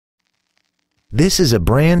This is a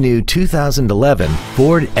brand new 2011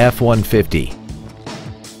 Ford F-150.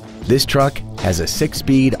 This truck has a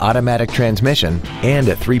 6-speed automatic transmission and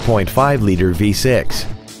a 3.5-liter V6.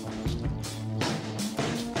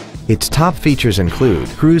 Its top features include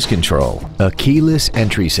cruise control, a keyless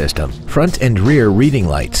entry system, front and rear reading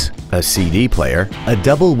lights, a CD player, a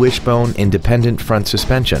double wishbone independent front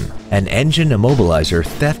suspension, an engine immobilizer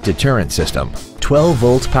theft deterrent system,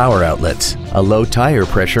 12-volt power outlets, a low tire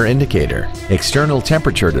pressure indicator, external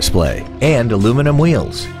temperature display, and aluminum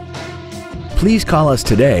wheels. Please call us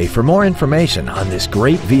today for more information on this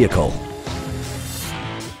great vehicle.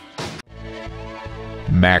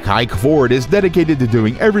 Haik Ford is dedicated to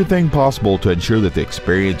doing everything possible to ensure that the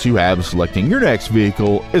experience you have selecting your next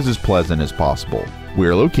vehicle is as pleasant as possible. We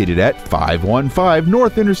are located at 515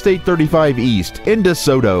 North Interstate 35 East in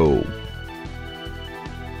DeSoto.